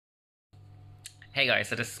Hey guys,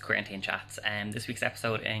 so this is Queerentine Chats. This week's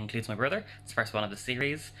episode includes my brother. It's the first one of the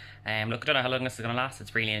series. Look, I don't know how long this is going to last.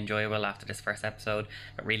 It's really enjoyable after this first episode,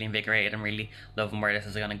 but really invigorated and really loving where this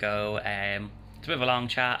is going to go. It's a bit of a long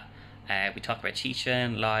chat. We talk about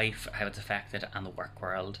teaching, life, how it's affected, and the work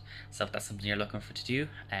world. So if that's something you're looking for to do,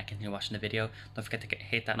 continue watching the video. Don't forget to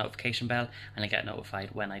hit that notification bell and you'll get notified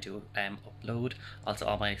when I do upload. Also,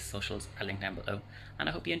 all my socials are linked down below. And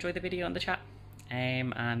I hope you enjoy the video and the chat.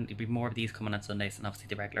 And there'll be more of these coming on Sundays and obviously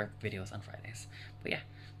the regular videos on Fridays. But yeah,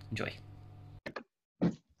 enjoy.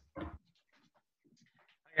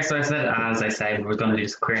 So as I said, we're going to do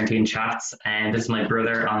this quarantine chats, and this is my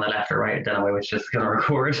brother on the left or right. I don't know which is going to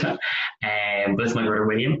record. But this is my brother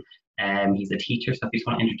William. He's a teacher, so if you just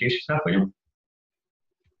want to introduce yourself, William.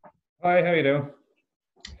 Hi, how you doing?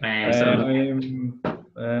 My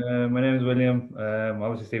name is William.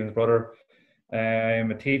 Obviously Stephen's brother.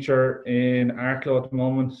 I'm a teacher in Arklow at the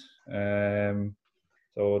moment.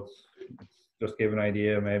 So it's just give an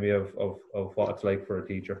idea maybe of what it's like for a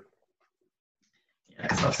teacher. Yeah,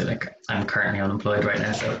 because obviously, like, I'm currently unemployed right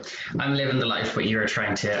now, so I'm living the life, but you're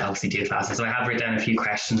trying to obviously do classes. So I have written down a few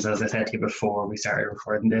questions, as I said to you before we started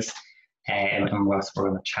recording this, and what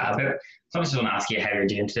we're going to chat about. So I just want to ask you how you're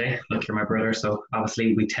doing today. Look, you're my brother, so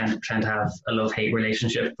obviously we tend to have a love-hate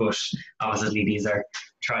relationship, but obviously these are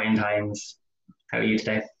trying times. How are you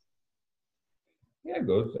today? Yeah,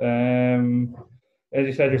 good. As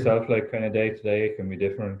you said yourself, like kind of day to day it can be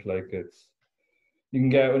different. Like you can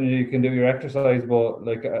get when you can do your exercise, but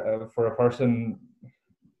like for a person,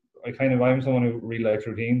 I'm someone who really likes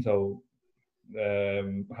routine. So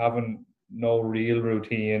having no real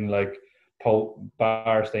routine, like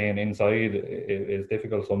bar staying inside, is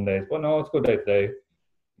difficult some days. But no, it's good day to day.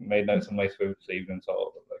 Made some nice food this evening,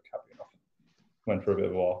 so like happy enough. Went for a bit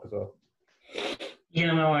of a walk as well. You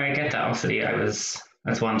know, I get that. Obviously,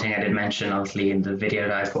 that's one thing I did mention, obviously, in the video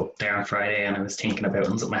that I put there on Friday, and I was thinking about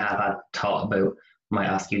and something I have had thought about. Might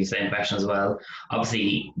ask you the same question as well.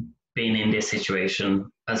 Obviously, being in this situation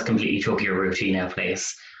has completely took your routine out of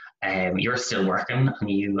place. You're still working, and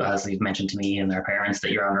you, as you've mentioned to me and their parents,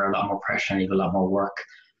 that you're under a lot more pressure and you have a lot more work.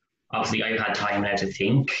 Obviously, I've had time now to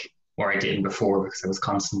think, or I didn't before because I was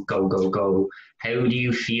constant go, go, go. How do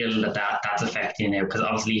you feel that's affecting you now? Because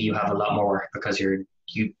obviously you have a lot more work because you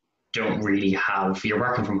don't really have, you're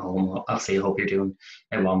working from home. Obviously, I hope you're doing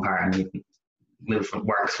in one part and you move from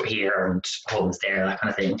work here and home's there, that kind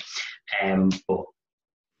of thing. But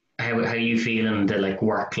how you feeling the like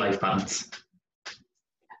work life balance?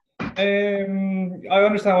 I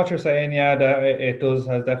understand what you're saying. Yeah, it has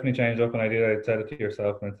definitely changed up, and I said it to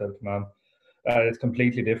yourself and I said it to Mom. It's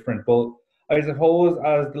completely different. But I suppose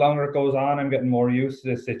as the longer it goes on, I'm getting more used to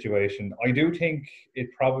this situation. I do think it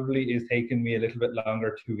probably is taking me a little bit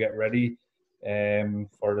longer to get ready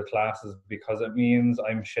for the classes because it means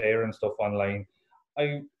I'm sharing stuff online.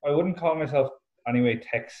 I wouldn't call myself anyway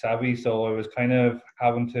tech savvy, so I was kind of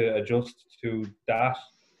having to adjust to that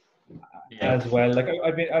as well. Like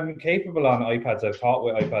I'm capable on iPads. I've taught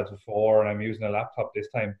with iPads before, and I'm using a laptop this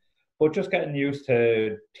time. But just getting used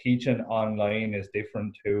to teaching online is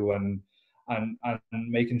different too, and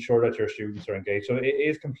making sure that your students are engaged. So it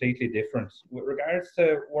is completely different. With regards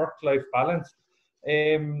to work-life balance,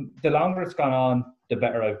 the longer it's gone on, the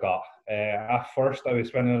better I've got. At first, I was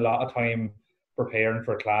spending a lot of time preparing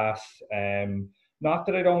for class. Not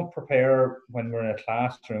that I don't prepare when we're in a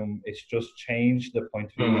classroom, it's just changed the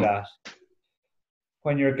point of view that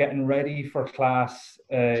when you're getting ready for class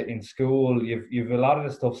in school, you've a lot of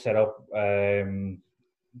the stuff set up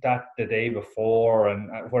that the day before, and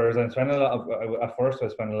whereas I'm spending a lot of at first I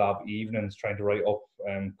spent a lot of evenings trying to write up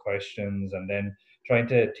questions and then trying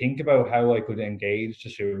to think about how I could engage the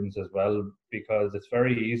students as well, because it's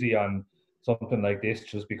very easy on something like this to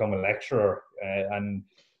just become a lecturer and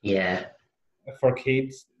yeah. For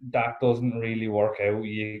kids, that doesn't really work out.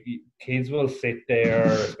 Kids will sit there,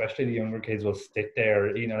 especially the younger kids will sit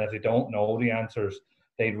there, if they don't know the answers,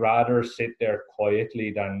 they'd rather sit there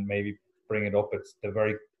quietly than maybe bring it up. It's there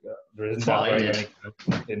isn't that very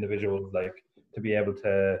many individuals like to be able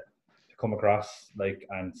to come across like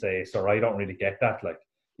and say, sorry, I don't really get that. Like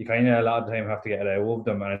you kind of a lot of the time have to get it out of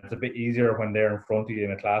them, and it's a bit easier when they're in front of you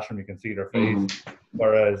in a classroom, you can see their face.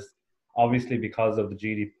 Whereas obviously because of the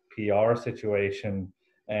GDPR situation,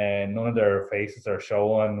 and none of their faces are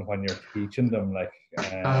showing when you're teaching them. Like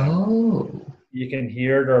you can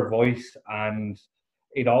hear their voice, and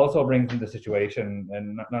it also brings into the situation,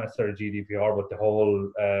 and not necessarily GDPR, but the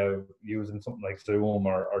whole using something like Zoom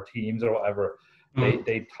or Teams or whatever.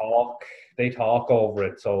 They talk over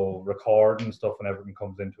it, so recording stuff and everything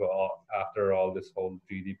comes into it after all this whole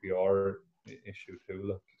GDPR issue too.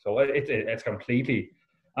 Look, so it's completely,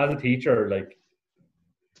 as a teacher, like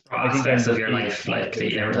I think I'm aspects of just your being life like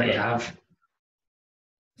that you never thought you'd have.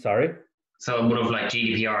 sorry. So it would have like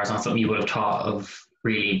GDPR is not something you would have thought of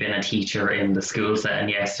really been a teacher in the school setting.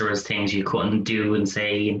 Yes, there was things you couldn't do and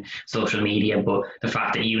say in social media, but the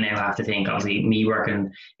fact that you now have to think, obviously me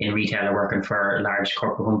working in retail or working for large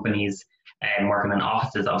corporate companies and working in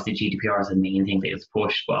offices, obviously GDPR is the main thing that is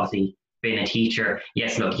pushed, but obviously being a teacher,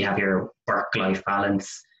 yes, look, you have your work-life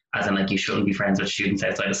balance, as in like you shouldn't be friends with students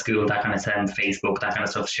outside of school, that kind of stuff, Facebook, that kind of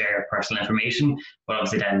stuff, share personal information. But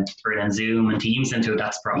obviously then bringing Zoom and Teams into it,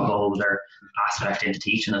 that's brought a whole other aspect into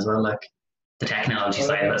teaching as well, like the technology Well,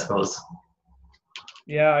 side of it, I suppose.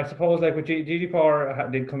 yeah, I suppose like with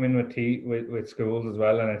GDPR did come in with schools as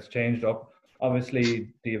well, and it's changed up. Obviously,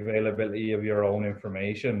 the availability of your own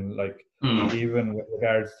information, like even with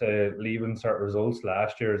regards to leaving certain results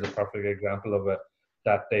last year, is a perfect example of it.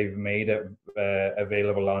 That they've made it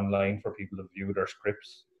available online for people to view their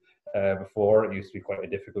scripts. Before it used to be quite a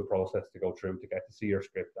difficult process to go through to get to see your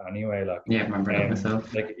script anyway. Like, Yeah, I remember that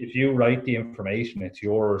myself. like if you write the information, it's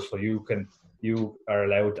yours, so you are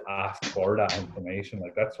allowed to ask for that information.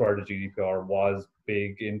 Like that's where the GDPR was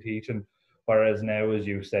big in teaching. Whereas now, as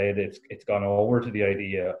you said, it's gone over to the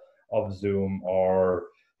idea of Zoom or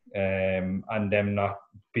and them not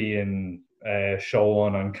being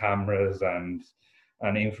shown on cameras and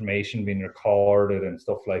information being recorded and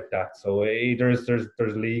stuff like that. So there's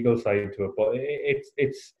legal side to it, but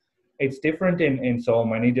it's different in so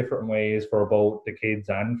many different ways for both the kids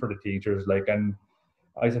and for the teachers. Like, and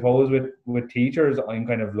I suppose with teachers, I'm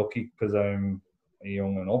kind of lucky because I'm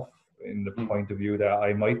young enough in the point of view that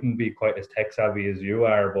I mightn't be quite as tech savvy as you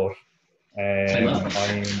are, but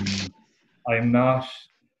I'm not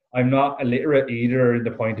I'm not illiterate either in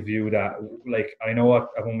the point of view that, like, I know what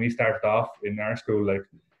when we started off in our school, like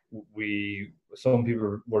some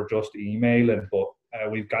people were just emailing, but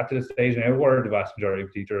we've got to the stage now where the vast majority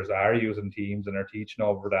of teachers are using Teams and are teaching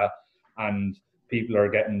over that, and people are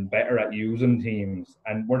getting better at using Teams,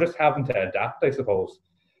 and we're just having to adapt, I suppose.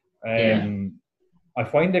 I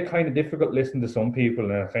find it kind of difficult listening to some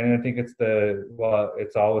people, and I kind of think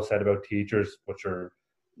it's always said about teachers, which are,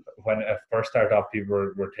 when it first started off, people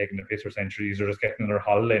were taking the piss for centuries. They're just getting their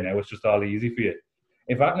holiday now. It's just all easy for you.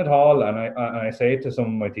 If that at all, and I say it to some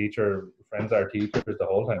of my teacher friends, our teachers, the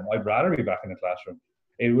whole time, I'd rather be back in the classroom.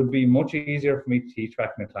 It would be much easier for me to teach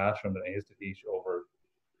back in the classroom than it is to teach over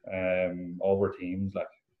Teams. Like,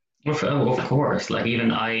 of course, like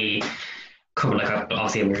even I come like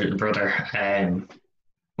obviously I'm your brother,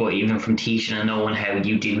 but even from teaching and knowing how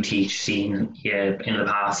you do teach, seeing in the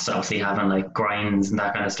past, obviously having like grinds and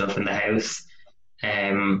that kind of stuff in the house,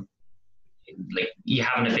 like you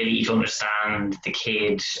have an ability to understand the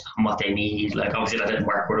kid and what they need. Like obviously that didn't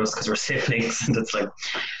work with us because we're siblings, and it's like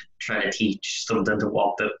trying to teach something to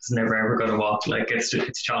walk that's never ever going to walk. Like it's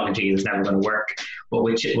challenging, it's never going to work. But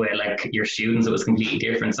with like your students, it was completely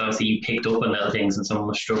different. So obviously you picked up on little things, and someone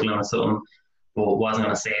was struggling with something but wasn't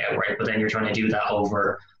going to say it right. But then you're trying to do that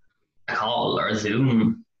over a call or a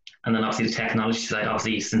Zoom. And then obviously the technology side,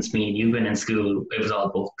 obviously since me and you've been in school, it was all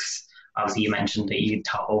books. Obviously you mentioned that you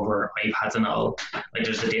top over iPads and all. Like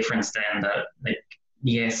there's a difference then that, like,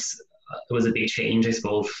 yes, it was a big change, I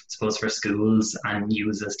suppose for schools and you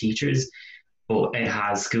as teachers, but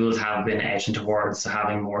schools have been edging towards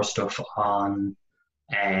having more stuff on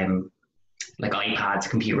like iPads,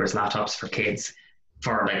 computers, laptops for kids.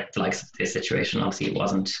 For like this situation, obviously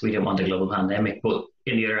we didn't want a global pandemic, but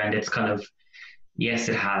in the other end, it's kind of, yes,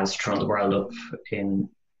 it has thrown the world up in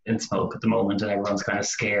smoke at the moment, and everyone's kind of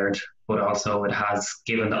scared. But also, it has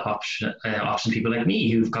given the option to people like me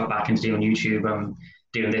who've got back into doing YouTube and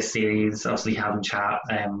doing this series. Obviously, having chat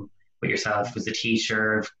with yourself as a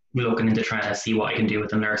teacher, looking into trying to see what I can do with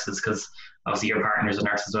the nurses, because obviously your partner's a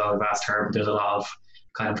nurse as well. I've asked her, but there's a lot of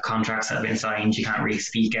kind of contracts that have been signed. You can't really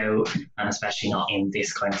speak out, and especially not in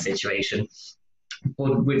this kind of situation.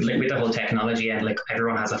 But with the whole technology, and like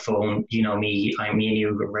everyone has a phone, me and you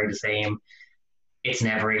are very the same. It's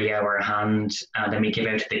never really out of our hand, and then we give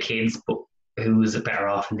out to the kids, but who's better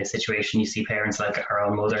off in this situation? You see parents like our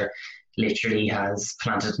own mother literally has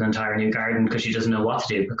planted an entire new garden because she doesn't know what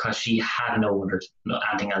to do, because she had no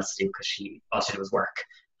anything else to do, because all she did was work,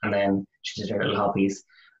 and then she did her little hobbies.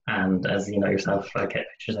 And as you know yourself, I get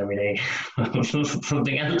pictures every day of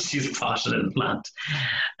something else she's potted and plant.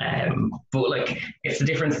 But like, it's the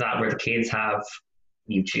difference that where the kids have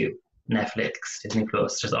YouTube, Netflix, Disney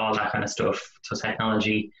Plus, just all that kind of stuff. So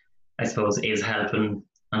technology, I suppose, is helping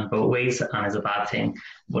in both ways and is a bad thing.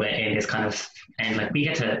 But it is kind of, and like we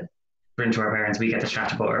get to bring to our parents, we get to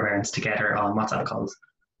chat about our parents together on WhatsApp calls.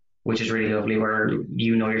 which is really lovely. Where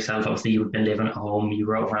you know yourself, obviously you've been living at home, you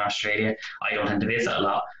grew up in Australia. I don't tend to visit a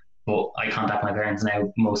lot, but I contact my parents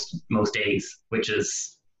now most days, which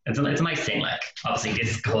is it's a nice thing. Like obviously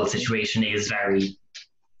this whole situation is very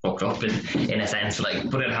fucked up in a sense, like,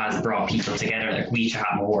 but it has brought people together. Like we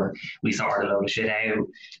chat more, we sort a load of shit out.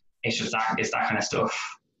 It's just that it's that kind of stuff.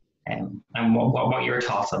 And what are your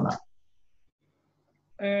thoughts on that?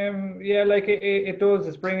 Yeah, like it does.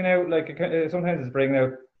 It's bringing out like sometimes it's bringing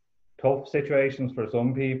out tough situations for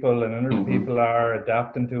some people, and other Mm-hmm. people are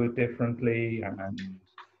adapting to it differently. And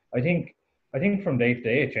I think I think from day to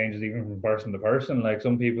day it changes even from person to person. Like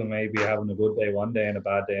some people may be having a good day one day and a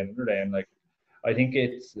bad day another day, and like I think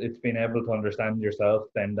it's being able to understand yourself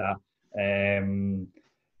then that um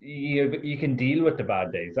you can deal with the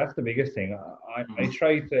bad days. That's the biggest thing. I Mm-hmm.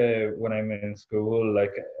 try to when I'm in school,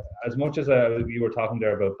 like as much as you were talking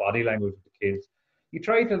there about body language with the kids, you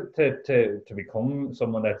try to become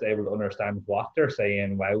someone that's able to understand what they're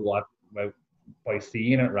saying, wow, by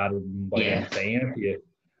seeing it rather than by them Yeah. saying it to you.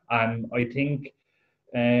 And I think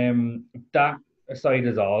that side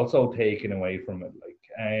is also taken away from it.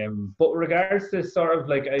 Like, but regards to sort of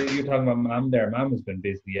like you're talking about mom there, mom has been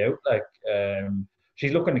busy out. Like,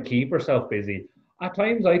 she's looking to keep herself busy. At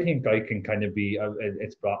times, I think I can kind of be.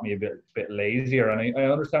 It's brought me a bit lazier, and I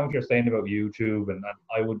understand what you're saying about YouTube, and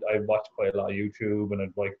I watch quite a lot of YouTube, and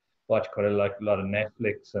I'd like watch quite a lot of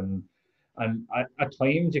Netflix, and at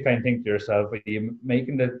times you kind of think to yourself, are you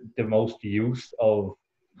making the most use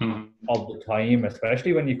Mm-hmm. of the time,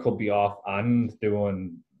 especially when you could be off and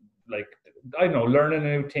doing like I don't know, learning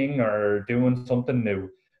a new thing or doing something new.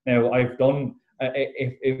 Now I've done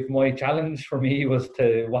if my challenge for me was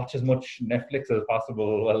to watch as much Netflix as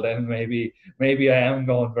possible, well then maybe I am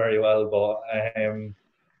going very well. But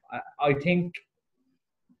I think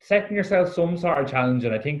setting yourself some sort of challenge,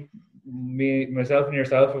 and I think myself and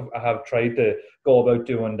yourself have tried to go about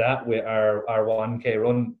doing that with our 1K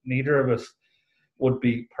run. Neither of us would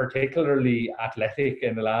be particularly athletic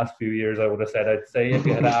in the last few years. I would have said. I'd say if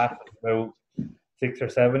you had asked about 6 or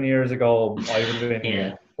 7 years ago, I would have been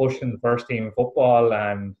Yeah. pushing the first team football,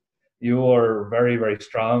 and you were very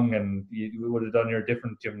strong, and you would have done your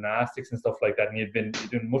different gymnastics and stuff like that, and you're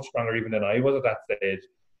doing much stronger even than I was at that stage.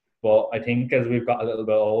 But I think as we've got a little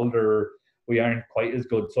bit older, we aren't quite as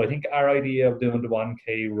good. So I think our idea of doing the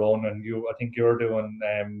 1K run, and I think you're doing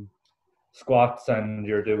squats and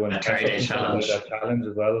you're doing A press 30 day ups and stuff like challenge. that challenge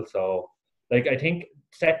as well. So, like, I think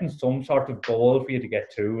setting some sort of goal for you to get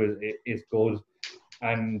to is good.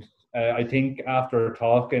 And I think after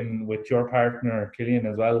talking with your partner Killian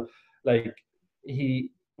as well, like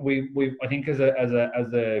he we I think as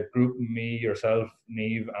a group, me, yourself,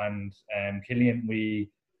 Neve, and Killian, we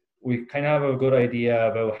kind of have a good idea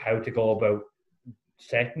about how to go about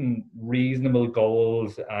setting reasonable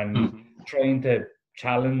goals and Mm-hmm. trying to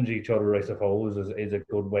challenge each other, I suppose, is a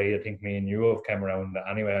good way. I think me and you have come around that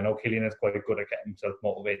anyway. I know Killian is quite good at getting himself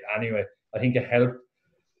motivated anyway. I think it helped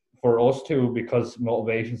for us too because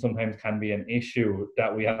motivation sometimes can be an issue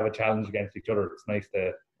that we have a challenge against each other. It's nice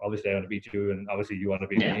to obviously I want to beat you and obviously you want to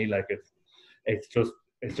beat Yeah. me. Like it's just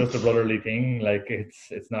it's just a brotherly thing. Like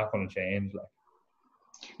it's not going to change. Like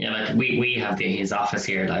Yeah, like we have his office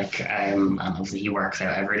here, like and obviously he works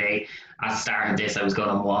out every day. At the start of this, I was going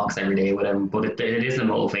on walks every day with him, but it is a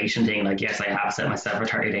motivation thing. Like, yes, I have set myself a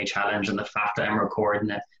 30-day challenge, and the fact that I'm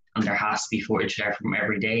recording it and there has to be footage there from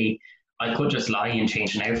every day, I could just lie and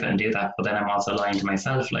change an outfit and do that, but then I'm also lying to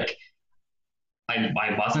myself. Like,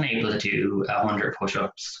 I wasn't able to do 100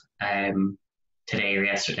 push-ups today or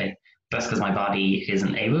yesterday. That's because my body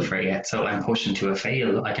isn't able for it yet. So I'm pushing to a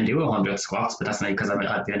fail. I can do 100 squats, but that's not because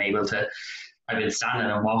I've been able to. I've been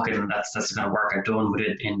standing and walking, and that's the kind of work I've done with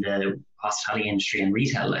it in the hospitality industry and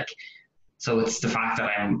retail. Like, so it's the fact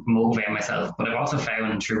that I'm motivating myself. But I've also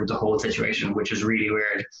found through the whole situation, which is really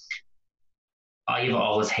weird, I've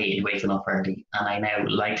always hated waking up early, and I now,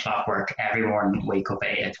 like clockwork, every morning wake up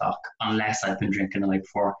at 8 o'clock, unless I've been drinking the night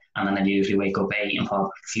before, and then I usually wake up at 8 and fall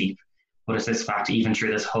back to sleep. But it's this fact, even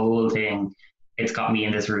through this whole thing, it's got me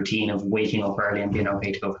in this routine of waking up early and being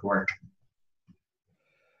okay to go to work.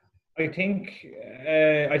 I think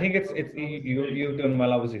it's you've done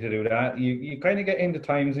well obviously to do that. You kind of get into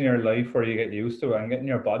times in your life where you get used to it and getting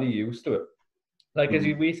your body used to it. Like as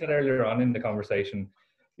Mm-hmm. we said earlier on in the conversation,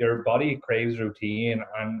 your body craves routine,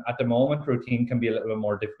 and at the moment, routine can be a little bit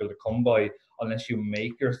more difficult to come by unless you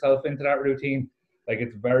make yourself into that routine. Like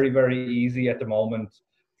it's very easy at the moment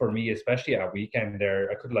for me, especially at weekend. There,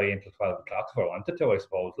 I could lie until 12 o'clock if I wanted to, I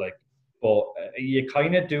suppose. Like, but you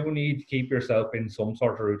kind of do need to keep yourself in some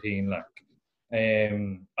sort of routine. Like,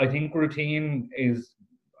 I think routine is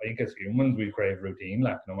I think as humans we crave routine,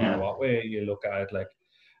 like no matter what way you look at it. Like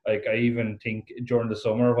I even think during the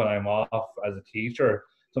summer when I'm off as a teacher,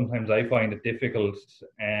 sometimes I find it difficult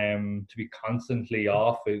to be constantly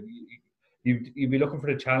off. You'd be looking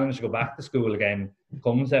for the challenge to go back to school again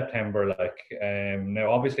come September. Like now,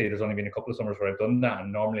 obviously, there's only been a couple of summers where I've done that,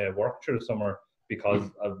 and normally I work through the summer because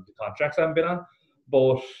of the contracts I've been on.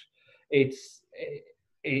 But it's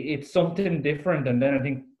something different, and then I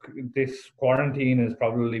think this quarantine has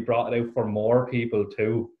probably brought it out for more people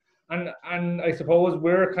too. And I suppose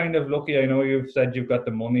we're kind of lucky. I know you've said you've got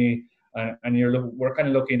the money, and we're kind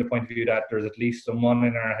of lucky in the point of view that there's at least someone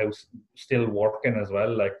in our house still working as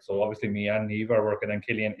well. Like, so obviously me and Eve are working, and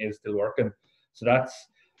Killian is still working. So that's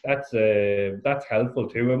helpful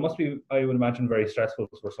too. It must be, I would imagine, very stressful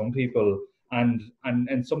for some people. And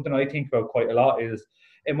something I think about quite a lot is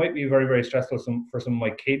it might be very, very stressful for some of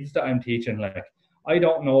my kids that I'm teaching. Like, I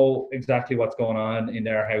don't know exactly what's going on in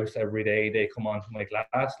their house every day. They come on to my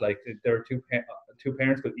class. Like, there are two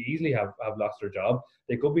parents could easily have lost their job.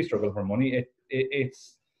 They could be struggling for money.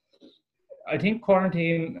 It's I think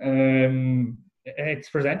quarantine it's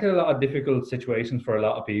presented a lot of difficult situations for a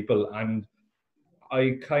lot of people, and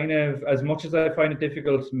I kind of, as much as I find it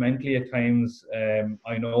difficult mentally at times,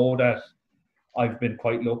 I know that I've been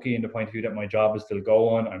quite lucky in the point of view that my job is still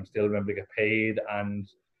going. I'm still able to get paid, and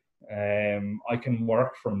I can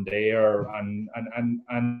work from there. And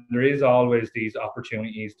there is always these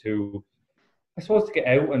opportunities to, I suppose, to get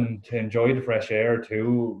out and to enjoy the fresh air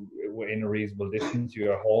too, in a reasonable distance to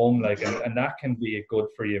your home. Like, and that can be good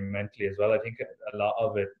for you mentally as well. I think a lot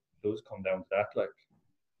of it does come down to that. Like,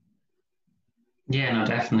 Yeah, no,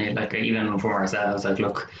 definitely. Like even for ourselves, like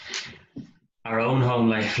look, our own home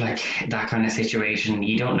life, like that kind of situation,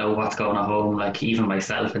 you don't know what's going on at home. Like even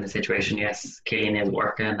myself in the situation, yes, Killian is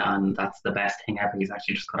working and that's the best thing ever. He's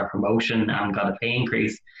actually just got a promotion and got a pay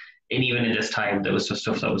increase. And even in this time, there was just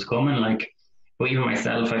stuff that was coming. Like, but even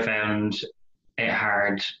myself, I found it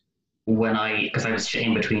hard because I was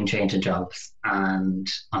in between changing jobs, and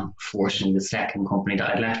unfortunately, the second company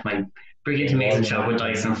that I left my brilliant, amazing job with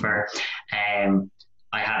Dyson for, I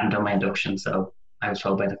hadn't done my induction, so I was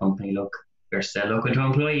told by the company, look, we're still looking to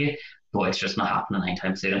employ you, but it's just not happening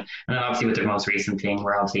anytime soon. And then obviously with the most recent thing,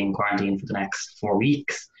 we're obviously in quarantine for the next 4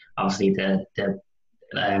 weeks. Obviously the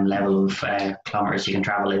level of kilometers you can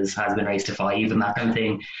travel has been raised to 5 and that kind of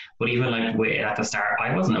thing. But even like at the start,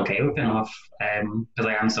 I wasn't okay with being off because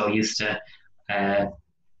I am so used to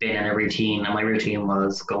being in a routine, and my routine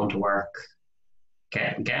was going to work,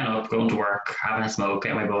 getting up, going to work, having a smoke,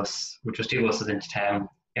 getting my bus, which was 2 buses into town,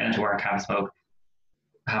 getting to work, having a smoke,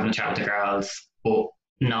 having a chat with the girls, but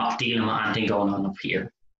not dealing with anything going on up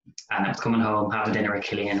here. And I was coming home, having dinner with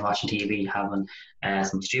Killian, watching TV, having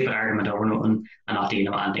some stupid argument over nothing, and not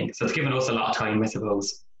dealing with anything. So it's given us a lot of time, I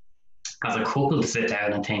suppose, as a couple to sit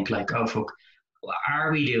down and think like, oh fuck,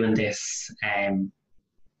 are we doing this the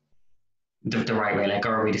right way? Like,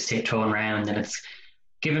 or are we just tiptoeing around? And it's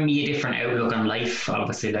given me a different outlook on life.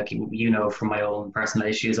 Obviously, like you know, from my own personal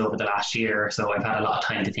issues over the last year, so I've had a lot of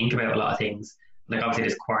time to think about a lot of things. Like obviously,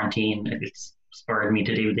 this quarantine, it's spurred me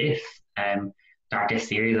to do this. Start this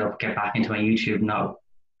series up, get back into my YouTube, not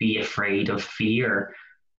be afraid of fear.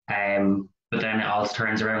 But then it all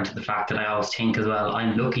turns around to the fact that I always think as well,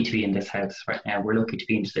 I'm lucky to be in this house right now. We're lucky to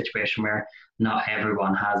be in a situation where not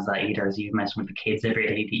everyone has that either. As you mentioned with the kids every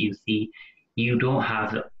day that you see, you don't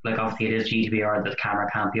have, like obviously it is GDPR that the camera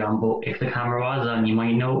can't be on, but if the camera was on, you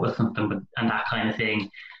might know it was something, but, and that kind of thing.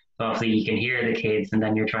 So obviously you can hear the kids, and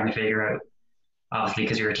then you're trying to figure out, obviously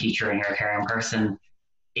because you're a teacher and you're a caring person,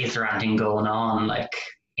 is there anything going on like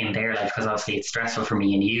in their life? Because obviously it's stressful for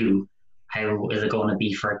me and you. How is it going to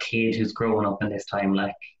be for a kid who's growing up in this time?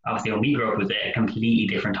 Like obviously when we grew up, it was a completely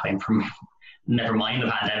different time from, never mind the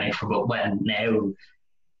pandemic, but when now,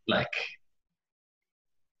 like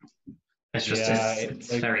it's just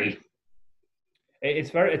it's very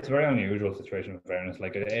unusual situation in fairness.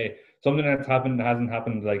 Like something that's hasn't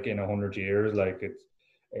happened like in 100 years. Like it's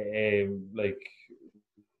like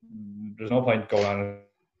there's no point going on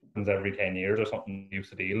every 10 years or something used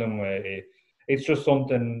to dealing with. It's just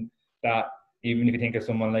something that even if you think of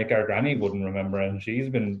someone like our granny wouldn't remember, and she's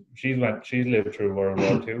lived through World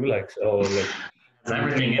War II, like, so like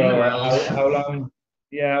everything in the world. How long?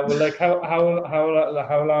 Yeah, well, like how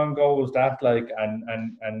long ago was that? Like,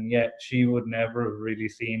 and yet she would never have really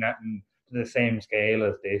seen that in the same scale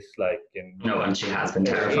as this. Like, no, and she has been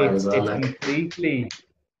terrified as well. Like completely,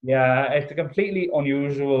 yeah, it's a completely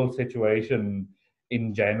unusual situation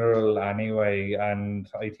in general, anyway. And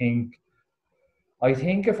I think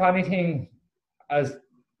if anything, as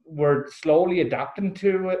we're slowly adapting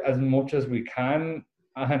to it as much as we can,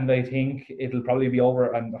 And I think it'll probably be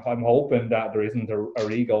over, and I'm hoping that there isn't a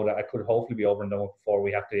ego that I could hopefully be over and done before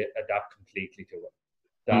we have to adapt completely to it.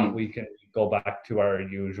 That Mm. we can go back to our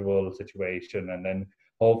usual situation, and then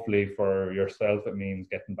hopefully for yourself it means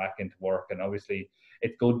getting back into work. And obviously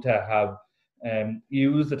it's good to have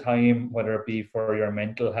use the time, whether it be for your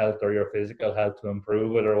mental health or your physical health, to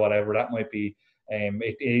improve it or whatever that might be.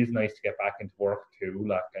 It is nice to get back into work too,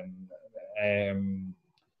 like, and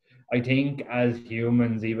I think as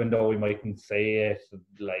humans, even though we mightn't say it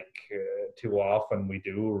like too often, we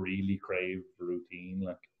do really crave routine.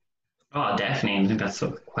 Like, Oh, definitely. I think that's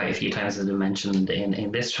what quite a few times has been mentioned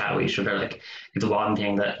in this chat. We should like it's one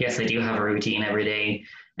thing that yes, I do have a routine every day,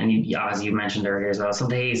 and as you mentioned earlier as well, some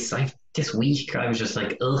days like this week I was just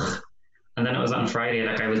like ugh, and then it was on Friday.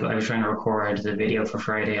 Like I was trying to record the video for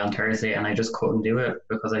Friday on Thursday, and I just couldn't do it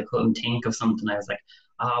because I couldn't think of something. I was like,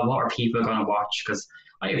 what are people going to watch? Because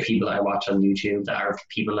I have people I watch on YouTube that are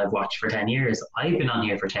people I've watched for 10 years. I've been on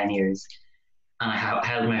here for 10 years and I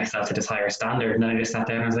held myself to this higher standard. And then I just sat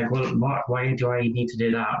there and I was like, well, why do I need to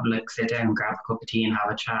do that? Like, sit down, grab a cup of tea, and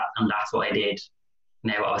have a chat. And that's what I did.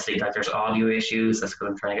 Now, obviously, like there's audio issues. That's because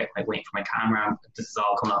I'm trying to get my wait for my camera. This is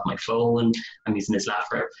all coming off my phone. I'm using this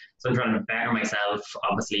laptop, so I'm trying to better myself.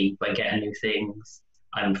 Obviously, by getting new things,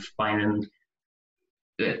 I'm finding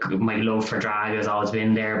my love for drag has always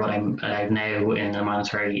been there, but I'm now in a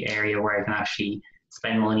monetary area where I can actually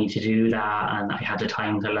spend money to do that, and I had the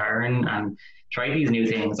time to learn and try these new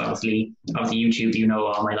things. Obviously YouTube,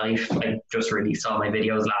 all my life. I just released all my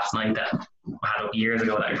videos last night that I had up years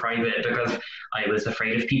ago that I private because I was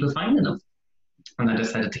afraid of people finding them. And I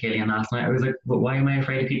just said it to Killian last night. I was like, but why am I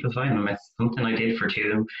afraid of people finding them? It's something I did for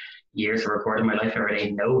 2 years of recording my life every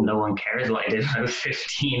day. No one cares what I did when I was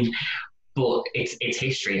 15, but it's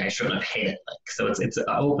history. I shouldn't have hit it. Like, so it's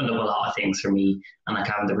opened up a lot of things for me, and like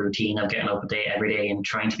having the routine of getting up a day every day and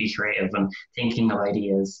trying to be creative and thinking of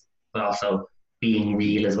ideas, but also being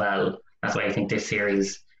real as well. That's why I think this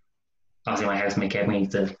series, obviously my housemate gave me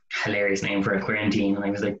the hilarious name for a Queerentine, and I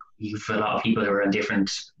was like, you've a lot of people who are in different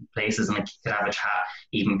places, and like you could have a chat,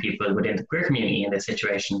 even people within the queer community in this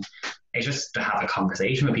situation. It's just to have a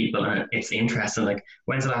conversation with people, and it's interesting. Like,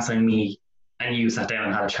 when's the last time me and you sat down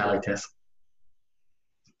and had a chat like this?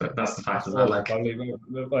 But that's the fact as well. so Like, probably,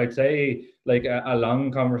 I'd say like a long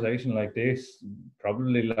conversation like this,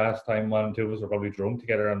 probably last time one and two of us were probably drunk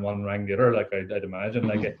together and one rang the other. Like I'd imagine.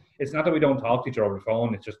 mm-hmm. Like it's not that we don't talk to each other over the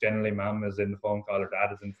phone. It's just generally mom is in the phone call or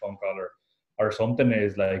dad is in the phone call, or something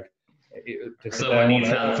is like to sit Someone down. needs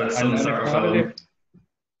help with some And sort of phone.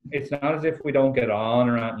 it's not as if we don't get on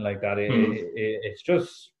or anything like that. Mm. It's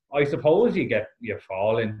just, I suppose you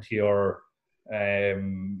fall into your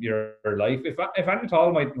life. If I hadn't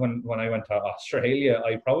all when I went to Australia,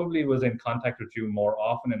 I probably was in contact with you more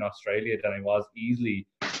often in Australia than I was easily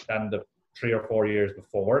than the 3 or 4 years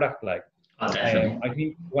before that. Like, Oh, definitely. I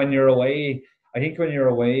think when you're away. I think when you're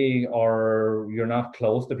away or you're not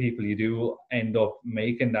close to people, you do end up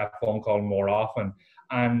making that phone call more often.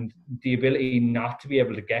 And the ability not to be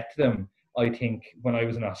able to get to them, I think when I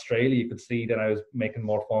was in Australia, you could see that I was making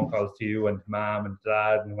more phone calls to you and to mom and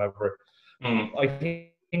dad and whoever. Mm. I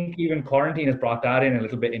think even quarantine has brought that in a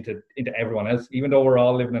little bit into everyone else, even though we're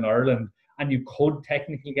all living in Ireland and you could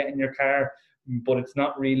technically get in your car, but it's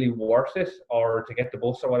not really worth it, or to get the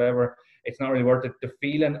bus or whatever, it's not really worth it. The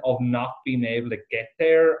feeling of not being able to get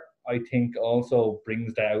there, I think, also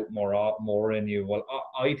brings that out more in you. Well,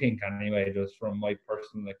 I think anyway, just from my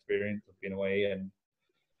personal experience of being away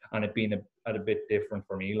and it being a bit different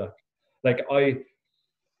for me. Like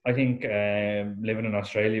I think living in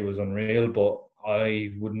Australia was unreal, but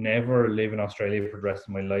I would never live in Australia for the rest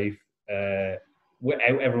of my life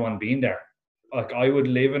without everyone being there. Like I would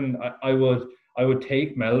live in, I would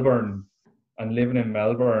take Melbourne and living in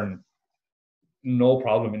Melbourne, no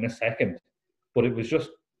problem in a second. But it was just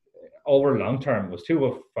over long term, it was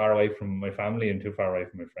too far away from my family and too far away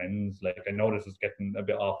from my friends. Like I know this is getting a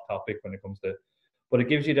bit off topic when it comes to, but it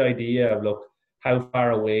gives you the idea of look how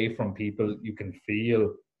far away from people you can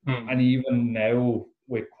feel. Mm. And even now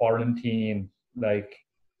with quarantine, like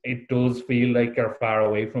it does feel like you're far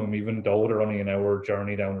away from them, even though they're only an hour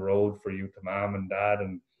journey down the road for you to mom and dad,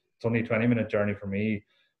 and it's only a 20-minute journey for me.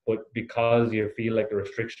 But because you feel like the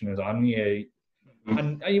restriction is on you, Mm.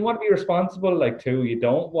 and you want to be responsible, like too. You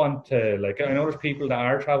don't want to, like, I know there's people that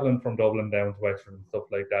are traveling from Dublin down to Wexford and stuff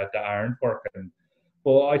like that that aren't working.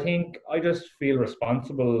 But I think I just feel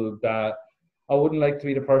responsible that I wouldn't like to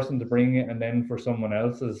be the person to bring it and then for someone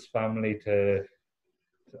else's family to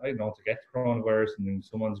I don't know, to get coronavirus and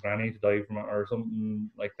someone's granny to die from it or something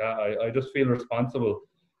like that. I just feel responsible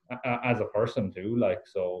as a person too. Like,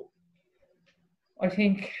 so I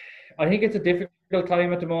think it's a difficult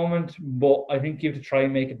time at the moment, but I think you have to try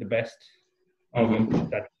and make it the best of it Hmm.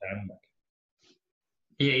 that you can.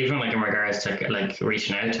 Yeah, even like in regards to like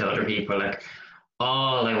reaching out to other people, like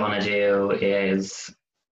all I want to do is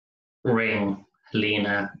ring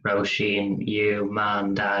Lena, Roisin, you,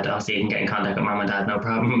 mom, dad. Obviously, you can get in contact with mom and dad, no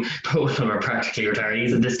problem. Both of them are practically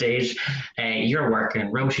retirees at this stage. You're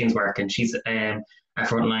working, Roisin's working. She's a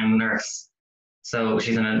frontline nurse. So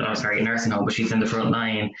she's in a, oh, sorry, nursing home, but she's in the front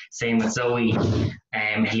line. Same with Zoe.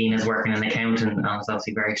 Helena's working in accounting, and it's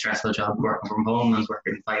obviously a very stressful job working from home and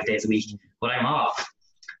working 5 days a week. But I'm off.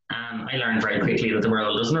 I learned very quickly that the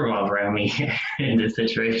world doesn't revolve around me in this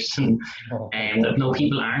situation. Oh, That no, unfortunately.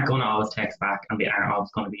 people aren't going to always text back and they aren't always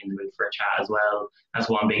going to be in the mood for a chat as well. That's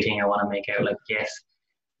one big thing I want to make out. Like, yes,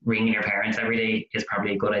 ringing your parents every day is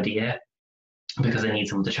probably a good idea because they need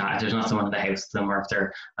someone to chat. If there's not someone in the house to them or if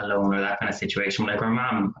they're alone or that kind of situation. Like, our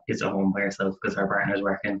mom is at home by herself because her partner's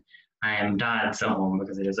working. Dad's at home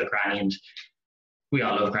because it is a granny and we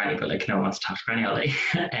all love Granny, but like no one wants to talk to Granny all day.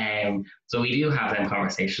 So we do have them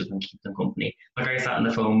conversations and keep them company. Like I sat on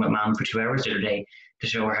the phone with Mum for 2 hours the other day to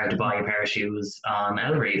show her how to buy a pair of shoes on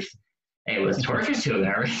Ellery's. It was torture 2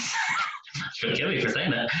 hours. She'll kill me for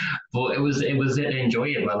saying it, but it was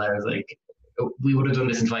enjoyable. I was like, we would have done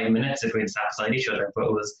this in 5 minutes if we'd sat beside each other, but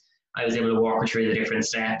it was. I was able to walk her through the different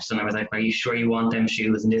steps, and I was like, "Are you sure you want them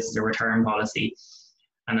shoes? And this is a return policy."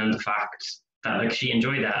 And then the fact that like she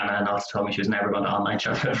enjoyed that, and then also told me she was never going to online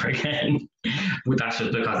shop ever again. But that's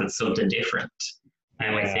just because it's something different.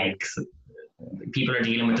 And I Yeah. think people are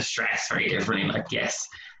dealing with the stress very differently. Like yes,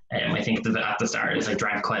 I think that at the start it's like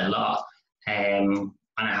drank quite a lot, and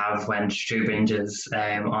I have went through binges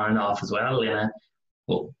on and off as well. Yeah,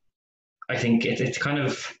 but I think it's kind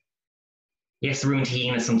of yes, the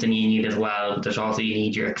routine is something you need as well, but there's also you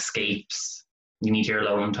need your escapes. You need your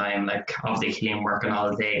alone time. Like obviously Killian working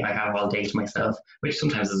all day. I have all day to myself, which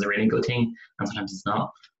sometimes is a really good thing and sometimes it's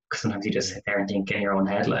not. Because sometimes you just sit there and think in your own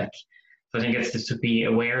head. Like so I think it's just to be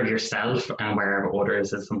aware of yourself and aware of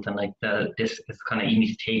others is something like that. This is kind of you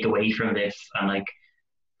need to take away from this and like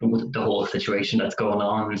the whole situation that's going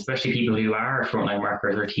on, especially people who are frontline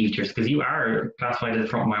workers or teachers, because you are classified as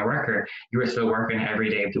a frontline worker, you are still working every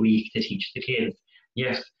day of the week to teach the kids.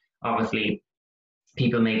 Yes, obviously,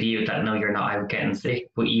 people may view that no, you're not out getting sick,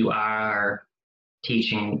 but you are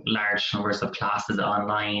teaching large numbers of classes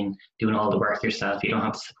online, doing all the work yourself. You don't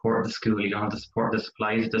have the support of the school, you don't have the support of the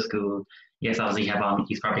supplies of the school. Yes, obviously,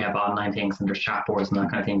 you probably have online things and there's chat boards and that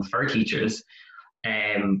kind of thing for teachers.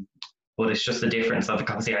 Um, but it's just the difference of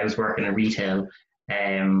obviously I was working in retail.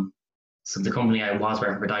 So the company I was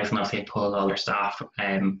working for Dyson obviously pulled all their staff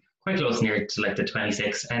quite close near to like the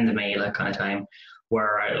 26th end of May, like kind of time,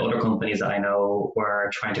 where other companies that I know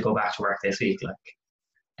were trying to go back to work this week,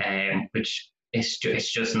 like which it's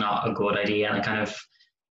just not a good idea. And I kind of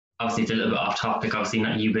obviously it's a little bit off topic. Obviously,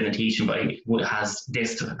 not you been a teaching, but has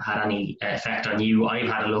this had any effect on you? I've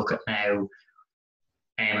had a look at now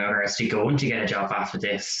in regards to going to get a job after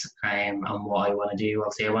this and what I want to do.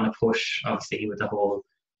 Obviously, I want to push, obviously, with the whole,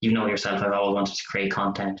 you know yourself, I've always wanted to create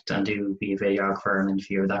content and be a videographer and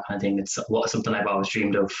interviewer, that kind of thing. It's something I've always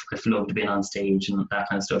dreamed of. I've loved being on stage and that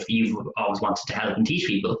kind of stuff. You've always wanted to help and teach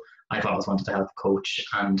people. I've always wanted to help coach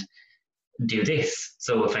and do this.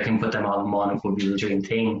 So if I can put them all in one, it would be the dream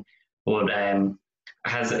thing. But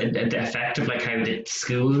has the effect of like how the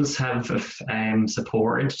schools have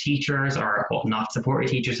supported teachers or not supported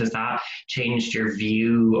teachers, has that changed your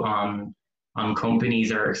view on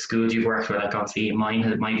companies or schools you've worked with? Like obviously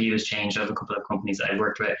my view has changed of a couple of companies that I've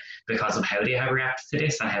worked with because of how they have reacted to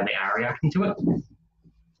this and how they are reacting to it.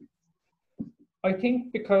 I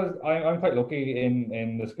think because I'm quite lucky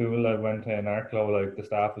in the school I went to in Arklow, like the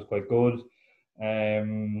staff was quite good.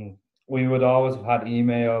 We would always have had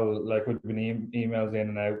email, like would been emails in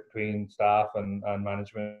and out between staff and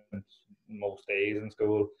management most days in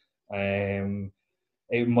school.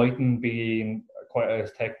 It mightn't be quite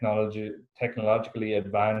as technologically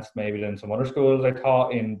advanced maybe than some other schools I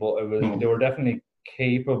taught in, but they were definitely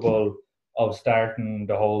capable of starting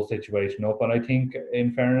the whole situation up. And I think,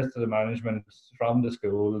 in fairness to the management from the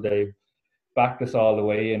school, they backed us all the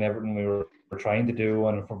way in everything we were trying to do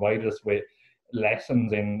and provided us with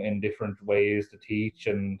lessons in different ways to teach.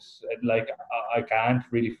 And like, I can't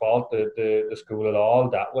really fault the school at all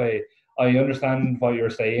that way. I understand what you're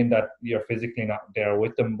saying, that you're physically not there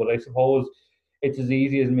with them, but I suppose it's as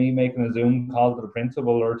easy as me making a Zoom call to the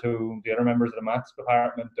principal or to the other members of the maths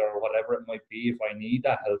department or whatever it might be if I need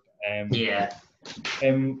that help. Yeah.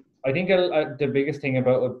 I think the biggest thing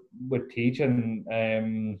about with teaching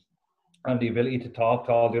and the ability to talk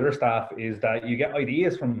to all the other staff is that you get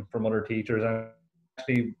ideas from other teachers,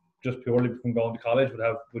 actually just purely from going to college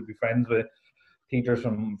would be friends with teachers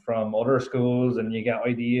from other schools, and you get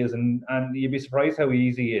ideas, and you'd be surprised how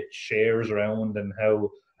easy it shares around, and how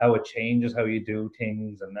it changes how you do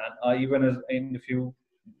things. And that even as in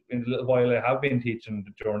a little while I have been teaching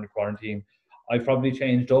during the quarantine, I probably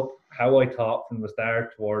changed up how I taught from the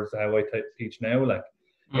start towards how I teach now. Like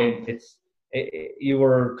you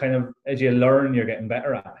were kind of, as you learn, you're getting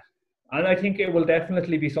better at it. And I think it will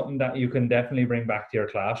definitely be something that you can definitely bring back to your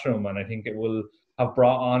classroom. And I think it will have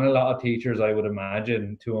brought on a lot of teachers, I would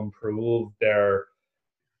imagine, to improve their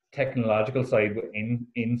technological side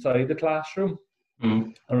inside the classroom.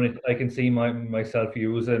 And I can see myself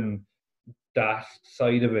using that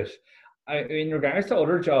side of it. In regards to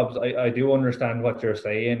other jobs, I do understand what you're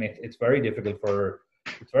saying. It's very difficult for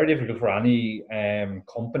any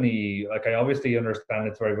company. Like, I obviously understand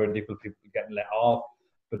it's very, very difficult for people getting let off,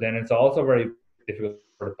 but then it's also very difficult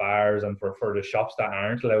for the bars and for the shops that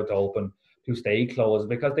aren't allowed to open to stay closed,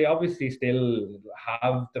 because they obviously still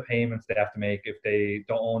have the payments they have to make. If they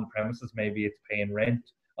don't own the premises, maybe it's paying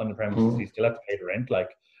rent on the premises. You still have to pay the rent. Like,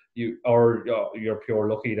 you're pure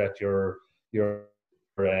lucky that your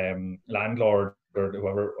landlord or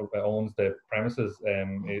whoever owns the premises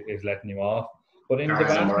is letting you off. But in the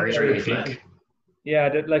vast majority of places,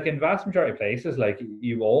 like in vast majority of places, like,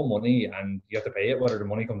 you owe money and you have to pay it whether the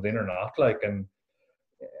money comes in or not. Like, and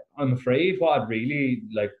I'm afraid what it really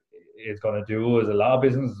is going to do is a lot of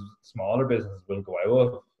businesses, smaller businesses, will go out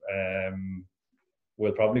of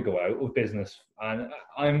will probably go out of business. And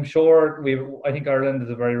I'm sure I think Ireland is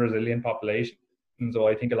a very resilient population, so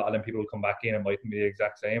I think a lot of them people will come back in and mightn't be the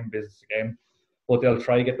exact same business again, but they'll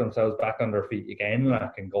try to get themselves back on their feet again,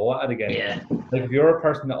 like, and go at it again. Yeah. Like, if you're a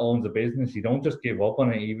person that owns a business, you don't just give up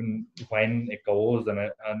on it even when it goes. And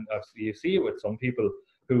you see it with some people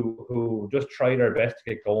who just try their best to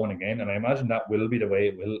get going again. And I imagine that will be the way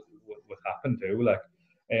it will happen too. Like,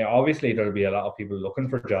 obviously there'll be a lot of people looking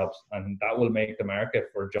for jobs, and that will make the market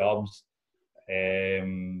for jobs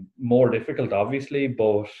more difficult, obviously.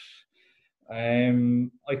 But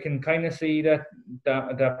I can kind of see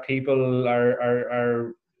that people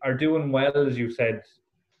are doing well, as you said,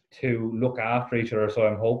 to look after each other. So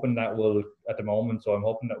I'm hoping that will, at the moment,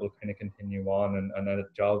 kind of continue on, and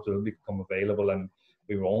that jobs will become available, and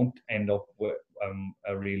we won't end up with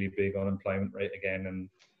a really big unemployment rate again. And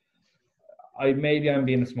I'm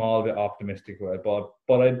being a small bit optimistic with it,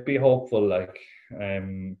 but I'd be hopeful, like,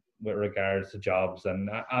 with regards to jobs. And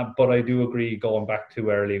but I do agree, going back too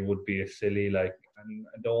early would be a silly, like, and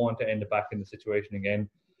I don't want to end up back in the situation again.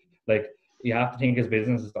 Like, you have to think as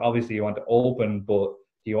businesses, obviously you want to open, but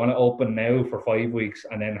do you want to open now for 5 weeks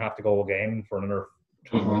and then have to go again for another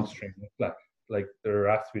 2 months? Like there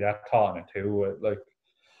has to be that thought in it too. Like,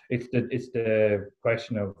 it's the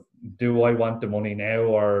question of, do I want the money now,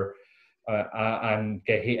 or and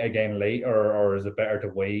get hit again later, or is it better to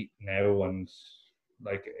wait now? And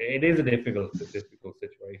like, it is a difficult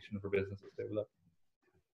situation for businesses too. Like.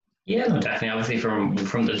 Yeah, no, definitely. Obviously, from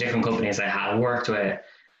the different companies I have worked with,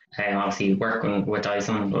 obviously working with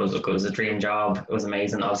Dyson was a dream job. It was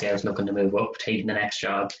amazing. Obviously, I was looking to move up, taking the next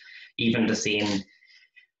job, even just seeing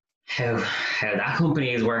how that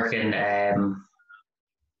company is working.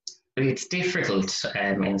 It's difficult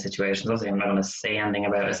in situations. Obviously, I'm not going to say anything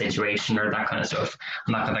about a situation or that kind of stuff.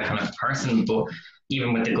 I'm not that kind of person. But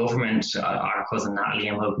even with the government, our cousin Natalie,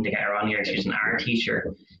 I'm hoping to get her on here. She's an art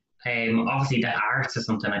teacher. Obviously, the arts is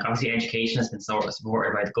something, like, obviously education has been sort of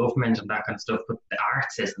supported by the government and that kind of stuff, but the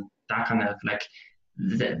arts isn't. That kind of, like,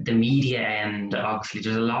 the media end, obviously,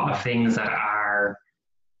 there's a lot of things that are,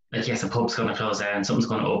 like, yes, a pub's going to close down, something's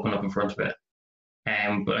going to open up in front of it.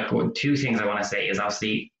 But like, two things I want to say is,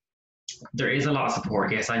 obviously, there is a lot of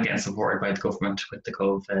support. Yes, I'm getting supported by the government with the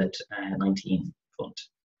COVID-19 fund.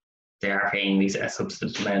 They are paying me a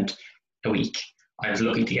subsidized amount a week. I was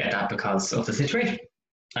lucky to get that because of the situation.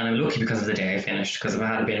 And I'm lucky because of the day I finished, because if it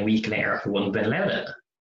had been a week later, I wouldn't have been allowed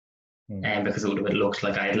it. Because it would have looked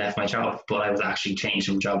like I had left my job, but I was actually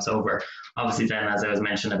changing jobs over. Obviously, then, as I was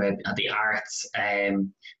mentioning about the arts,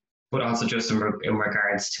 but also just in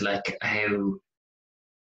regards to, like, how,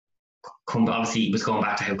 obviously, it was going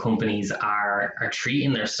back to how companies are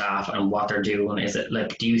treating their staff and what they're doing. Is it,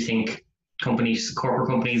 like, do you think corporate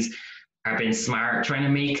companies are being smart, trying to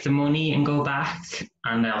make the money and go back,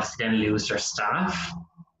 and obviously then lose their staff,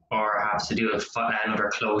 or have to do another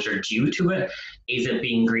closure due to it? Is it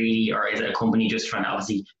being greedy, or is it a company just trying to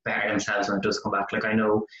obviously better themselves when it does come back? Like, I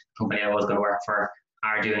know the company I was going to work for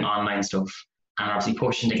are doing online stuff and obviously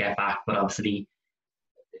pushing to get back, but obviously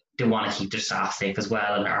they want to keep their staff safe as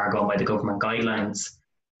well and are going by the government guidelines.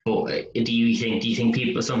 But do you think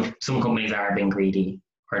people, some companies are being greedy,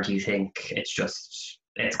 or do you think it's just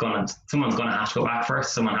someone's gonna have to go back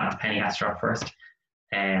first, the penny has to drop first?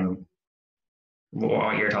 Um, what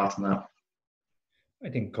are your thoughts on that? I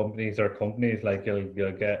think companies are companies. Like you'll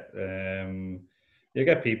get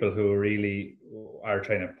people who really are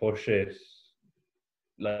trying to push it,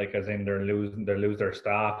 like as in they lose their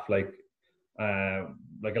staff. Like a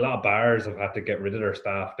lot of bars have had to get rid of their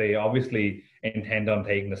staff. They obviously intend on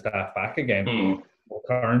taking the staff back again. Mm, Well,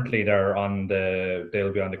 currently they'll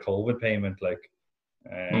be on the COVID payment.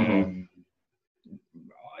 mm-hmm. Um,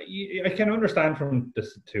 I can understand from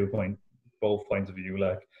this both points of view.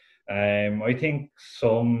 I think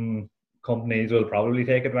some companies will probably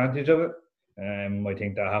take advantage of it. I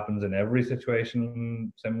think that happens in every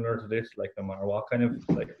situation similar to this. Like no matter what kind of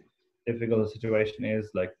like difficult the situation is,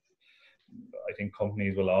 like I think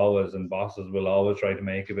companies will always and bosses will always try to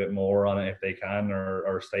make a bit more on it if they can,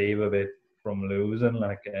 or save a bit from losing.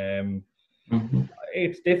 Mm-hmm.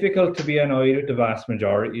 It's difficult to be annoyed with the vast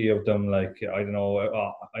majority of them. Like I don't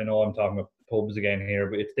know, I know I'm talking about pubs again here,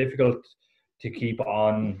 but it's difficult to keep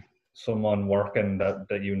on someone working that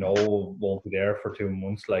you know won't be there for 2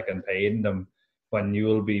 months, like, and paying them when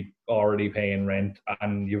you'll be already paying rent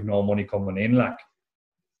and you've no money coming in.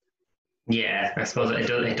 Yeah, I suppose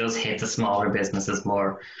it does hit the smaller businesses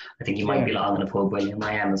more. I think you might Yeah. be long in a pub, William.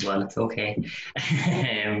 I am as well. It's okay.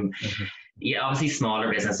 um, Mhm. yeah, obviously smaller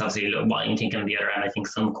business. Obviously, look, what I'm thinking on the other end, I think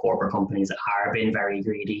some corporate companies are being very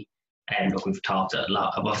greedy. And look, we've talked a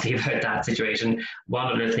lot obviously about that situation. One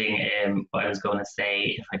other thing, I was going to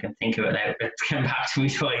say, if I can think of it now, it's come back to me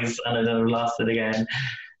twice, and I have lost it again.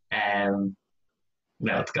 Um,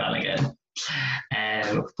 no, it's gone again.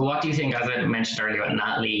 But what do you think, as I mentioned earlier with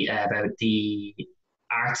Natalie, about the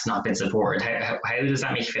arts not being supported? How does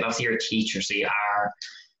that make you feel? Obviously, you're a teacher, so you are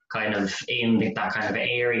kind of in that kind of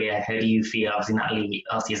area. How do you feel? Obviously, Natalie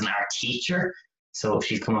obviously is an art teacher, so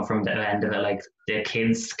she's coming from the end of it. Like the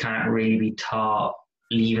kids can't really be taught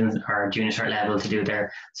leaving or junior cert level to do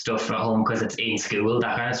their stuff at home because it's in school,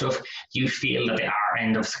 that kind of stuff. Do you feel that the art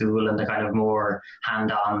end of school and the kind of more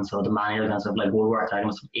hand-on, so the manual and stuff like woodwork, that kind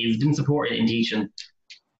of stuff, is being supported in teaching?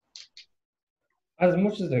 As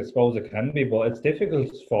much as I suppose it can be, but it's difficult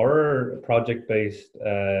for project-based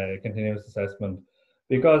continuous assessment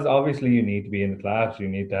because obviously you need to be in the class, you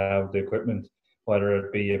need to have the equipment, whether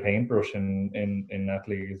it be a paintbrush in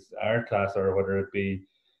Natalie's art class or whether it be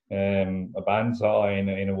a bandsaw in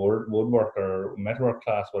a woodwork or metalwork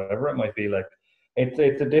class, whatever it might be. Like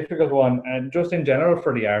it's a difficult one, and just in general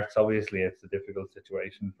for the arts, obviously it's a difficult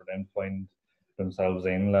situation for them to find themselves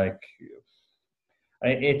in. Look,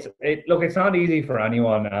 it's not easy for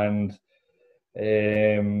anyone, and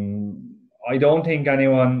I don't think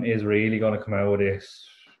anyone is really going to come out of this.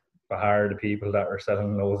 Bar the people that are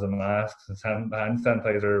selling loads of masks and hand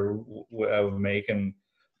sanitizer making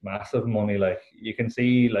massive money. Like you can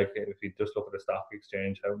see, like if you just look at the stock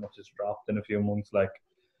exchange, how much it's dropped in a few months. Like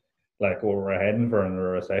what we're heading for in a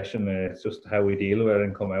recession. It's just how we deal with it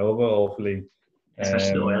and come out of it. Hopefully,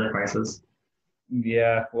 Especially the um, oil prices.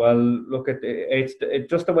 yeah, well, look at it's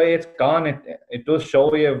just the way it's gone. It does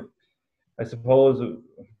show you, I suppose.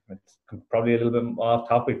 It's probably a little bit off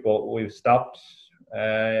topic, but we've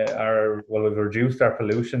reduced our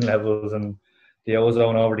pollution levels, and the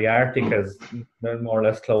ozone over the Arctic has been more or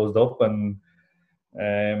less closed up. And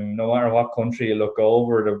no matter what country you look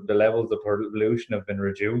over, the levels of pollution have been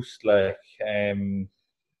reduced.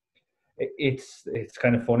 It's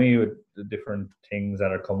kind of funny with the different things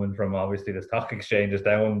that are coming from. Obviously, the stock exchange is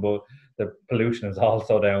down, but the pollution is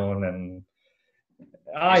also down, and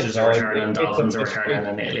I It's don't just a know. return on dolphins, a return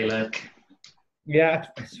on Italy, like. Yeah,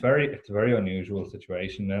 it's a very unusual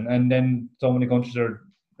situation, and then so many countries are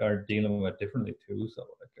dealing with it differently too. So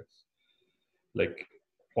it's like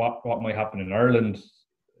what might happen in Ireland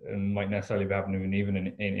and might necessarily be happening even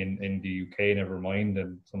in the UK. Never mind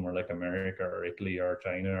in somewhere like America or Italy or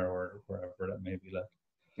China or wherever that may be.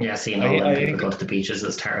 Yeah, seeing all them I people think go to the beaches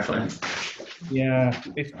is terrifying. yeah,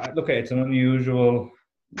 it's an unusual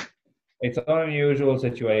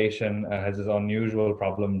situation. Has its unusual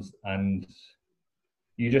problems, and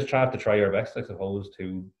you just have to try your best, I suppose,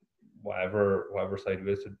 to whatever side it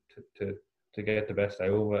is to get the best out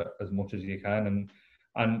of it as much as you can,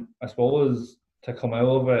 and I suppose to come out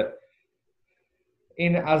of it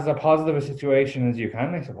in as a positive a situation as you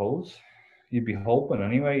can. I suppose you'd be hoping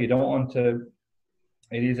anyway. You don't want to.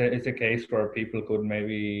 It's a case where people could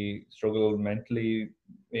maybe struggle mentally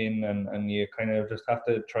and you kind of just have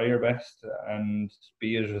to try your best and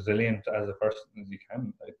be as resilient as a person as you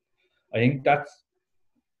can. I think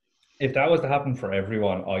if that was to happen for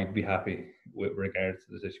everyone, I'd be happy with regards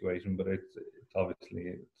to the situation. But it's obviously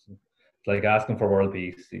it's like asking for world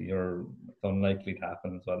peace. It's unlikely to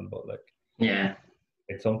happen as well. But like, Yeah.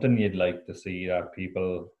 it's something you'd like to see that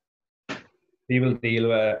people deal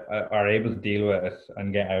with are able to deal with it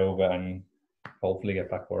and get out of it and hopefully get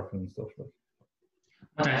back working and stuff.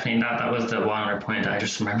 Well, definitely, that was the one other point I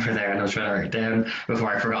just remember there, and I was trying to write it down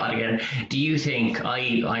before I forgot again. Do you think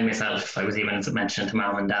I myself, I was even mentioning to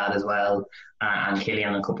mom and dad as well, and Killian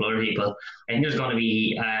and a couple other people. I think there's going to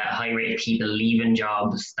be a high rate of people leaving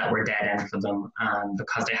jobs that were dead end for them, and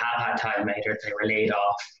because they have had time later, they were laid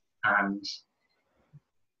off, and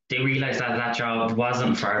they realised that that job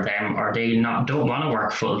wasn't for them, or they not don't want to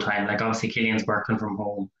work full time. Like obviously, Killian's working from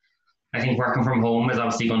home. I think working from home is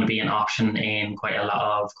obviously going to be an option in quite a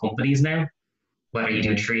lot of companies now. Whether you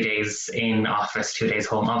do Mm-hmm. 3 days in office, 2 days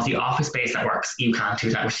home. Obviously, office space that works, you can't do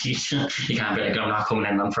that with teaching. You can't be like, I'm not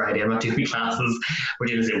coming in on Friday, I'm not doing classes, we're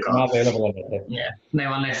doing a Zoom Not call. available on it. Yeah.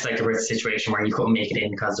 Now, unless like there was a situation where you couldn't make it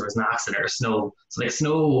in because there was an accident or snow. So like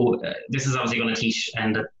snow, this is obviously going to teach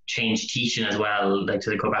and change teaching as well. Like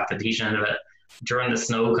to go back to the teaching end of it during the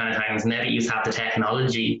snow kind of times. Now that you have the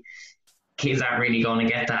technology, kids aren't really going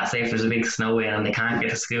to get that. Say if there's a big snow in and they can't get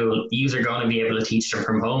to school, you are going to be able to teach them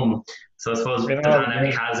from home. So I suppose You the know,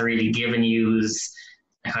 pandemic has really given you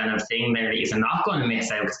a kind of thing there that you're not going to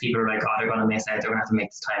miss out because people are like, oh, they're going to miss out. They're going to have to make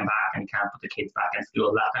this time back and you can't put the kids back in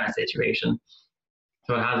school. That kind of situation.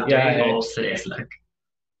 So it has yeah, there hopes to this. Like,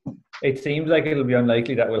 it seems like it'll be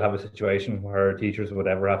unlikely that we'll have a situation where teachers would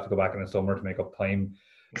ever have to go back in the summer to make up time,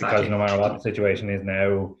 because exactly. no matter what the situation is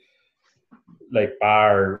now, like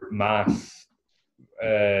bar mass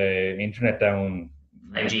internet down,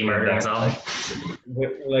 5G being murdering down, us all.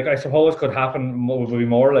 like I suppose could happen, would be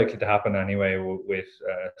more likely to happen anyway with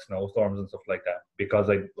snowstorms and stuff like that. Because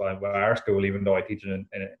our school, even though I teach in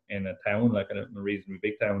a town, like in a reasonably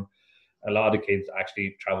big town, a lot of kids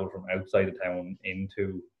actually travel from outside the town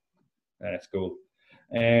into school.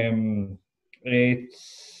 Um,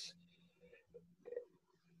 it's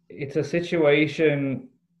it's a situation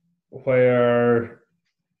where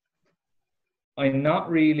I'm not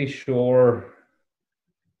really sure.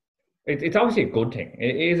 It's obviously a good thing.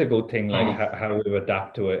 It is a good thing, like how we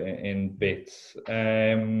adapt to it in bits.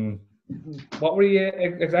 What were you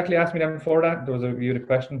exactly asking me then before that? There was you had a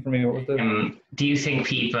question for me. What was the? Do you think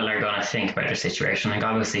people are going to think about their situation? Like,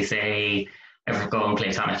 obviously, say if we're going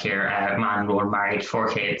platonic here, a man who married, 4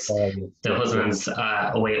 kids, the husband's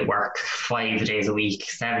away at work 5 days a week,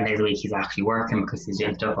 7 days a week. He's actually working because he's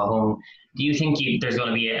doing stuff at home. Do you think there's going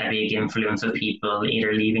to be a big influence of people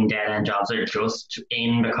either leaving dead end jobs or just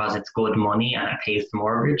in because it's good money and it pays the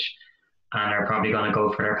mortgage? And are probably going to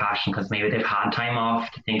go for their passion because maybe they've had time off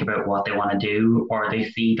to think about what they want to do, or they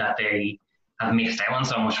see that they have missed out on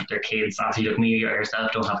so much with their kids. Obviously, like me or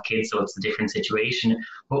yourself don't have kids, so it's a different situation.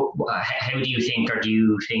 But how do you think, or do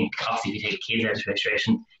you think, obviously, if you take kids out of the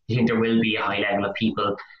situation, do you think there will be a high level of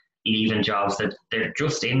people leaving jobs that they're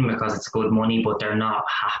just in because it's good money, but they're not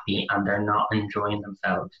happy and they're not enjoying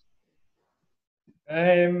themselves?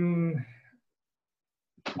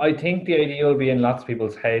 I think the idea will be in lots of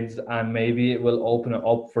people's heads, and maybe it will open it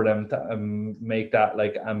up for them to make that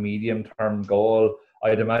like a medium-term goal.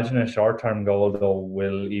 I'd imagine a short-term goal, though,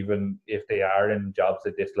 will, even if they are in jobs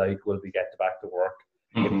they dislike, will be get back to work.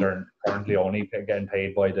 If they're currently only getting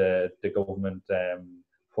paid by the government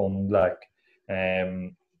fund. Like,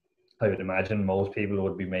 I would imagine most people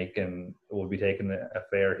would be taking a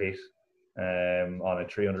fair hit on a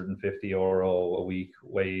 €350 a week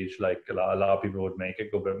wage. Like a lot of people would make a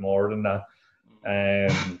good bit more than that.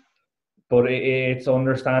 But it's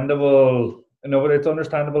understandable. No, but it's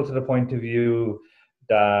understandable to the point of view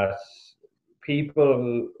that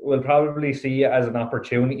people will probably see it as an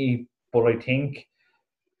opportunity. But I think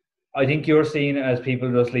you're seeing it as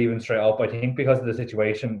people just leaving straight up. I think because of the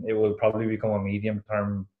situation, it will probably become a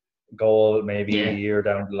medium-term goal, maybe a year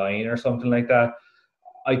down the line or something like that.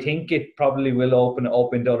 I think it probably will open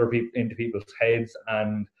up into people's heads,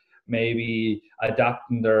 and maybe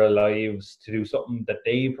adapting their lives to do something that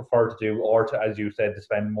they prefer to do, or to, as you said, to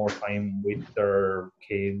spend more time with their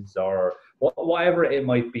kids, or whatever it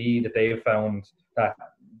might be that they have found that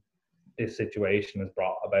this situation has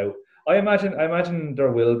brought about. I imagine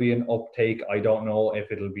there will be an uptake. I don't know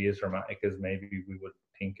if it'll be as dramatic as maybe we would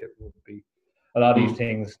think it would be. A lot of these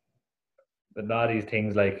things,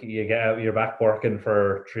 like you get out, you're back working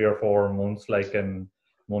for 3 or 4 months, like, and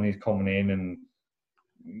money's coming in, and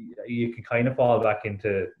you can kind of fall back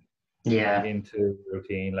into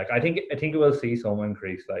routine. Like, I think it will see some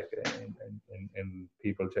increase, like in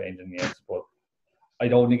people changing, yes, but I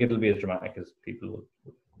don't think it'll be as dramatic as people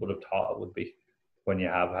would would have thought it would be when you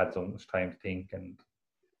have had so much time to think and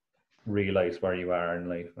realize where you are in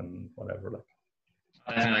life and whatever. Like,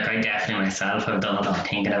 Definitely, like I definitely myself have done a lot of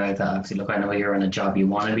thinking about that. Obviously, look, I know you're in a job you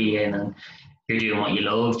want to be in, and you're doing what you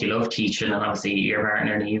love. You love teaching, and obviously your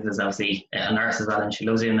partner Neve is obviously a nurse as well, and she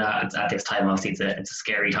loves doing that. At this time, obviously, it's a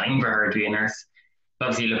scary time for her to be a nurse. But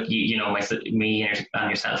obviously, look, you know, me and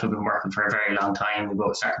yourself have been working for a very long time. We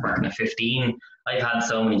both started working at 15. I've had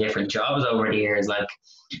so many different jobs over the years. Like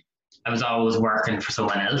I was always working for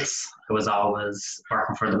someone else. I was always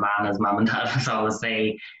working for the man, as mum and dad was always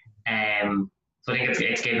say. So I think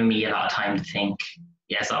it's given me a lot of time to think.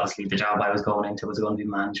 Yes, obviously the job I was going into was going to be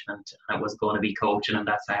management. I was going to be coaching, and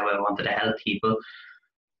that's how I wanted to help people.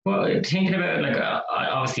 Well, thinking about like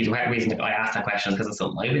obviously the reason I asked that question is because it's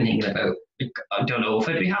something I've been thinking about. Like, I don't know if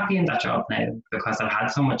I'd be happy in that job now because I've had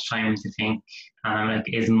so much time to think, and I'm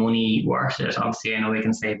like, is money worth it? Obviously, I know we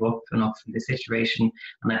can save up enough in this situation,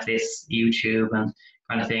 and if this YouTube and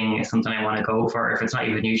kind of thing is something I want to go for, if it's not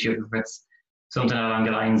even YouTube, if it's something along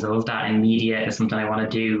the lines of that in media is something I want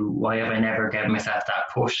to do, why have I never given myself that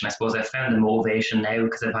push? And I suppose I found the motivation now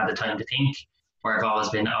because I've had the time to think where I've always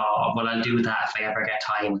been, oh, well, I'll do that if I ever get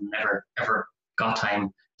time, and never ever got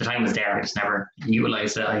time. The time was there, I just never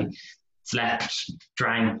utilized it. I slept,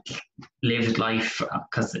 drank, lived life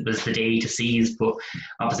because it was the day to seize. But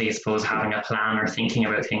obviously, I suppose having a plan or thinking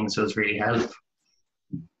about things does really help.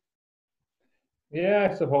 yeah,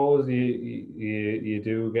 I suppose you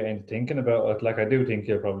do get into thinking about it. Like, I do think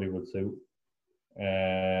you probably would suit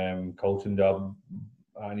coaching job,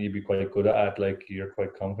 and you'd be quite good at it. Like, you're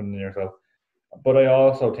quite confident in yourself. But I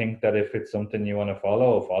also think that if it's something you want to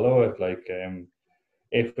follow it. Like,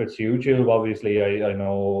 if it's YouTube, obviously, I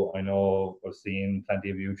know I've seen plenty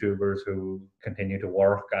of YouTubers who continue to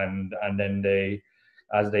work, and then they,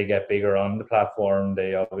 as they get bigger on the platform,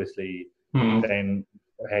 they obviously then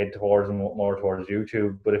head towards more towards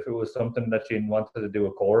YouTube. But if it was something that you wanted to do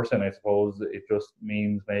a course, and I suppose it just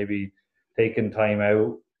means maybe taking time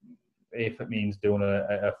out, if it means doing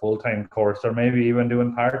a full-time course, or maybe even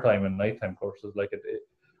doing part-time and nighttime courses. Like,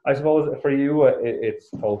 I suppose for you,